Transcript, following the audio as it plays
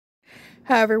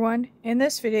Hi everyone, in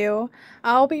this video,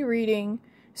 I'll be reading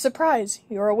Surprise,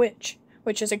 You're a Witch,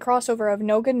 which is a crossover of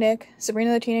No Good Nick,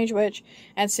 Sabrina the Teenage Witch,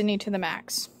 and Sydney to the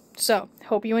Max. So,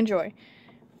 hope you enjoy.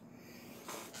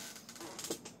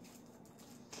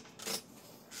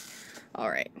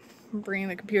 Alright, bringing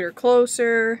the computer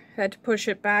closer, had to push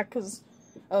it back because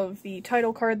of the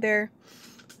title card there.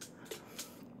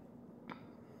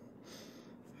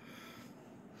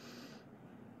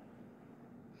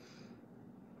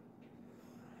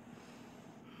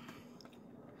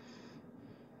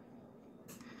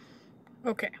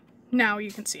 Okay, now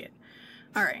you can see it.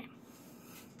 Alright.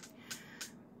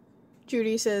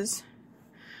 Judy says,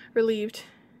 relieved.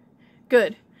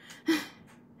 Good.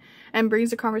 And brings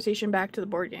the conversation back to the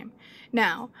board game.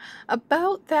 Now,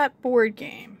 about that board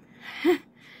game.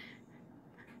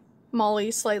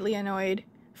 Molly, slightly annoyed.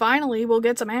 Finally, we'll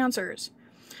get some answers.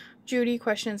 Judy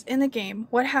questions, in the game,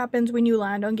 what happens when you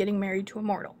land on getting married to a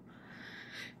mortal?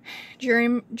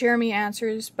 Jeremy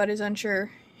answers, but is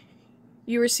unsure.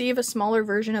 You receive a smaller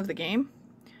version of the game?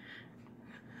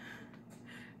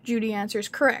 Judy answers,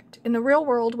 correct. In the real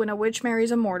world, when a witch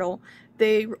marries a mortal,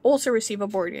 they also receive a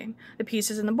board game. The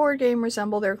pieces in the board game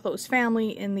resemble their close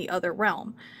family in the other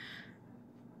realm.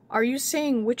 Are you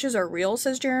saying witches are real?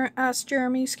 Asks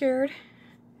Jeremy, scared.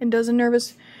 And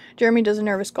Jeremy does a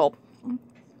nervous gulp.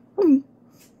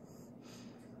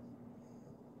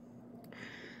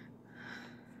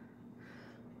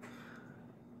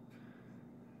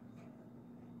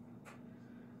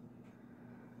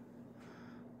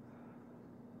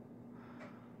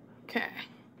 Okay.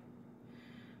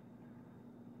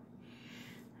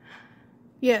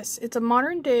 Yes, it's a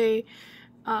modern day,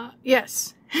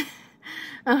 yes.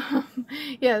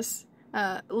 Yes.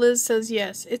 Liz says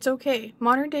yes, it's okay.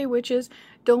 Modern day witches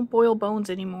don't boil bones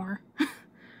anymore.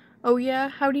 Oh yeah?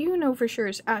 How do you know for sure?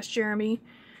 Asked Jeremy.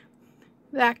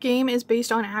 That game is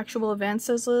based on actual events,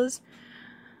 says Liz.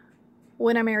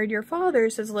 When I married your father,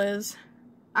 says Liz,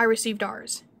 I received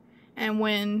ours. And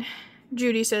when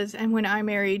Judy says, and when I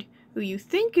married who you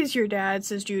think is your dad,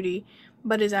 says Judy,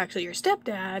 but is actually your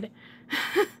stepdad,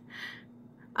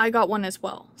 I got one as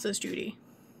well, says Judy.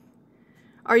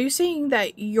 Are you saying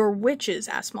that you're witches?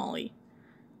 Asked Molly.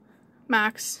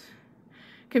 Max,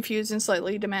 confused and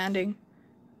slightly demanding.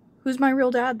 Who's my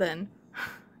real dad then?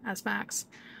 Asked Max.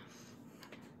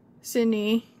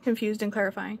 Sydney, confused and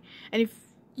clarifying. And if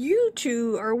you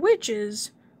two are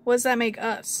witches, what does that make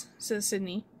us? Says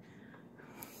Sydney.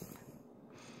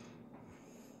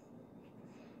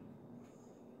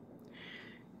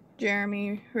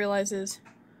 Jeremy realizes,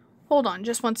 hold on,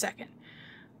 just 1 second.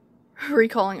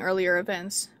 Recalling earlier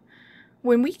events.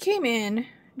 When we came in,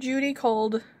 Judy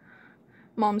called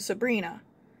Mom Sabrina.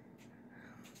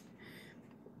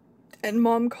 And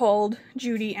Mom called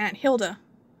Judy Aunt Hilda.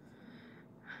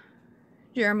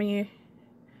 Jeremy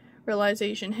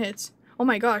realization hits. Oh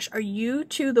my gosh, are you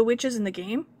two the witches in the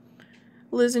game?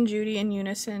 Liz and Judy in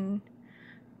unison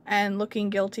and looking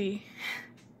guilty.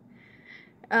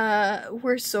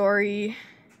 We're sorry.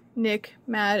 Nick,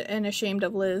 mad and ashamed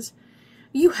of Liz.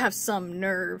 You have some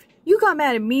nerve. You got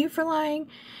mad at me for lying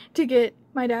to get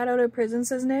my dad out of prison,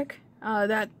 says Nick.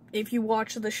 That, if you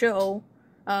watch the show,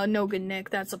 No Good Nick,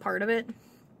 that's a part of it.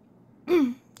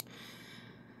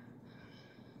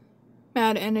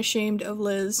 Mad and ashamed of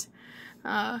Liz.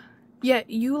 Yet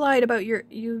you lied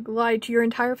to your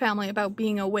entire family about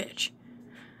being a witch.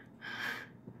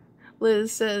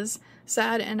 Liz says,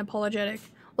 sad and apologetic.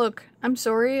 Look, I'm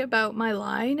sorry about my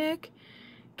lie, Nick.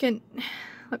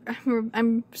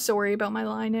 I'm sorry about my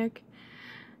lie, Nick.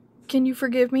 Can you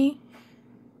forgive me?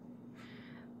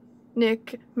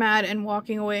 Nick, mad and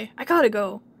walking away. I gotta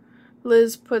go.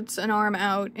 Liz puts an arm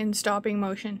out in stopping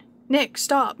motion. Nick,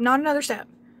 stop. Not another step.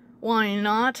 Why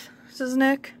not? Says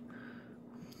Nick.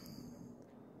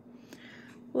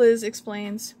 Liz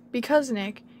explains. Because,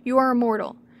 Nick, you are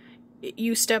immortal.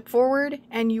 You step forward,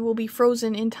 and you will be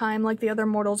frozen in time like the other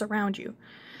mortals around you.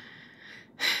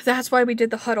 That's why we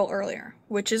did the huddle earlier.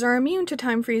 Witches are immune to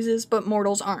time freezes, but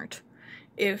mortals aren't.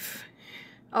 If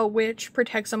a witch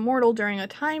protects a mortal during a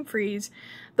time freeze,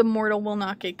 the mortal will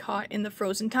not get caught in the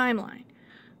frozen timeline.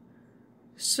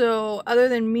 So, other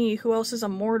than me, who else is a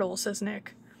mortal, says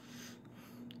Nick.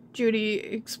 Judy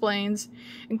explains,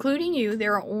 including you,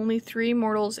 there are only 3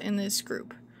 mortals in this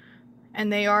group.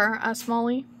 And they are, asked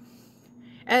Molly.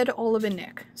 Ed, Olive, and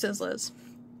Nick, says Liz.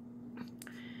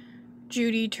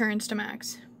 Judy turns to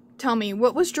Max. Tell me,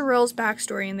 what was Jarrell's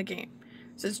backstory in the game?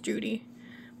 Says Judy.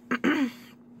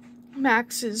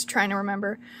 Max is trying to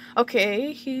remember.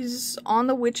 Okay, he's on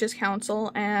the Witches'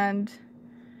 Council, and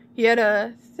he had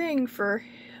a thing for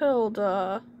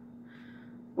Hilda.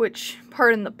 which,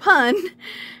 pardon the pun,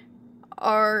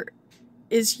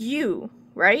 is you,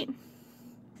 right?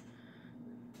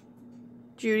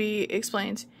 Judy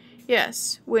explains,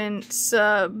 yes, when Liz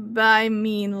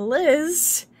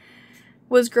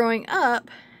was growing up,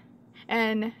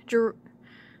 and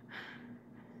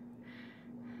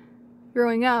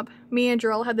me and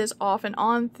Jarrell had this off and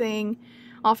on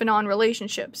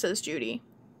relationship, says Judy.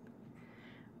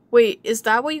 Wait, is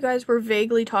that what you guys were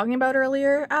vaguely talking about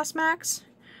earlier? Asks Max.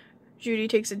 Judy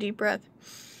takes a deep breath.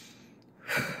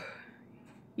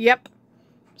 Yep,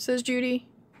 says Judy.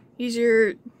 He's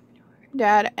your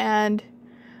dad, and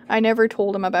I never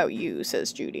told him about you,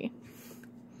 says Judy.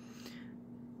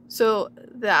 So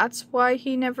that's why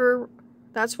he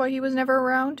was never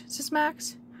around, says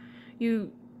Max.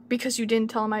 Because you didn't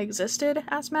tell him I existed,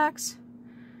 asks Max.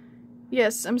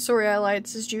 Yes, I'm sorry I lied,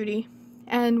 says Judy.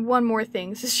 And one more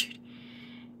thing, says Judy.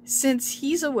 Since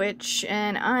he's a witch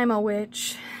and I'm a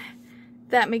witch,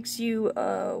 that makes you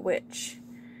a witch.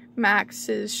 Max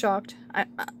is shocked.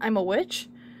 I'm a witch?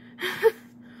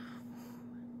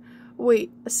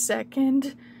 Wait a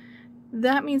second.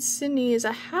 That means Sydney is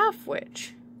a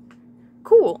half-witch.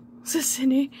 Cool, says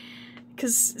Sydney.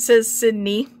 Says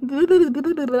Sydney.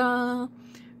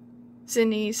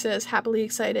 Sydney says, happily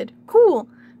excited. Cool.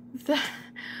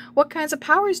 What kinds of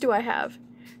powers do I have?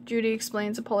 Judy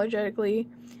explains apologetically.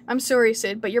 I'm sorry,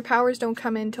 Sid, but your powers don't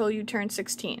come in until you turn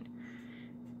 16.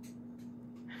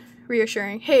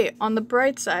 Reassuring. Hey, on the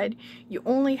bright side, you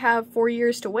only have 4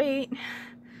 years to wait.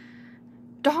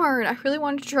 Darn, I really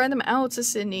wanted to try them out, says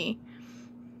Sydney.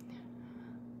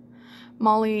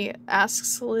 Molly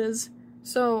asks Liz,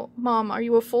 so, Mom, are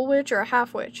you a full witch or a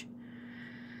half witch?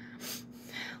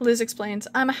 Liz explains,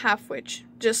 I'm a half witch,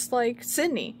 just like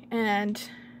Sydney, and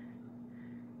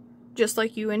just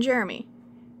like you and Jeremy.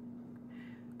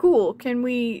 Cool, can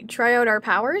we try out our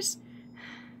powers?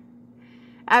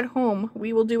 At home,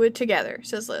 we will do it together,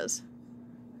 says Liz.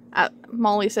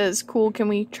 Molly says, cool, can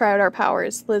we try out our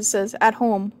powers? Liz says, at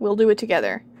home, we'll do it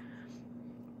together.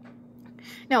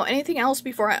 Now, anything else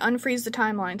before I unfreeze the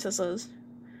timeline, says Liz.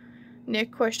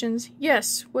 Nick questions,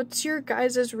 yes, what's your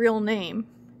guys' real name?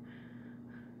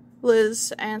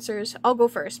 Liz answers, I'll go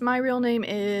first. My real name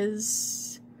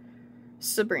is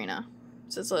Sabrina,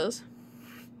 says Liz.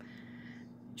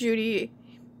 Judy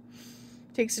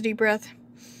takes a deep breath.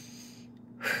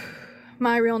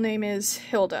 My real name is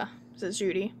Hilda, says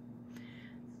Judy.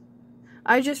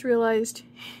 I just realized,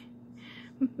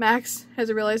 Max has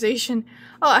a realization.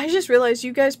 Oh, I just realized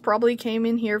you guys probably came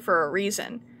in here for a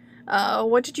reason.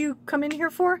 What did you come in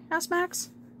here for? Asks Max.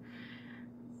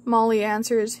 Molly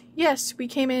answers, yes, we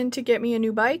came in to get me a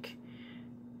new bike.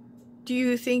 Do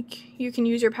you think you can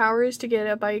use your powers to get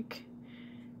a bike?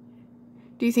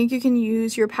 Do you think you can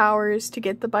use your powers to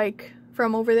get the bike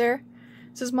from over there?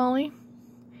 Says Molly.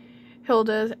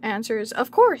 Hilda answers, of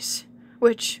course.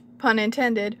 Which, pun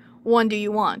intended, one do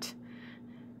you want?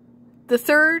 The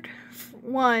third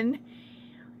one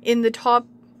in the top,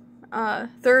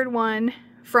 third one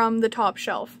from the top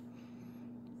shelf.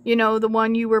 You know, the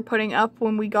one you were putting up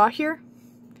when we got here?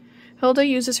 Hilda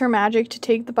uses her magic to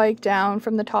take the bike down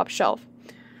from the top shelf.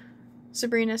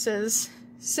 Sabrina says,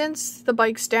 since the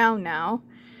bike's down now,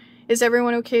 is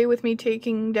everyone okay with me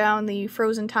taking down the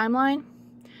frozen timeline?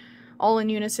 All in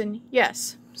unison,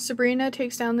 yes. Sabrina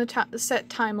takes down the set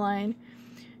timeline.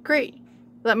 Great.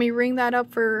 Let me ring that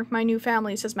up for my new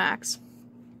family, says Max.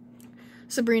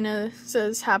 Sabrina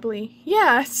says happily,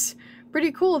 yeah, it's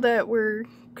pretty cool that we're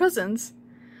cousins.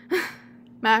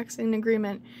 Max in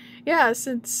agreement. Yeah,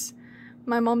 since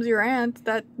my mom's your aunt,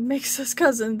 that makes us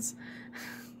cousins.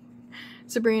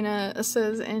 Sabrina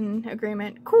says in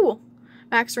agreement, cool.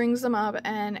 Max rings them up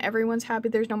and everyone's happy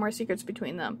there's no more secrets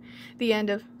between them. The end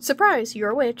of Surprise, You're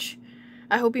a Witch.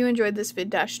 I hope you enjoyed this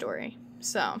vid-dash story.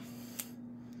 So,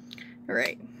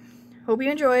 alright. Hope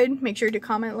you enjoyed. Make sure to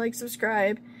comment, like,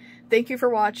 subscribe. Thank you for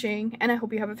watching, and I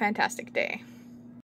hope you have a fantastic day.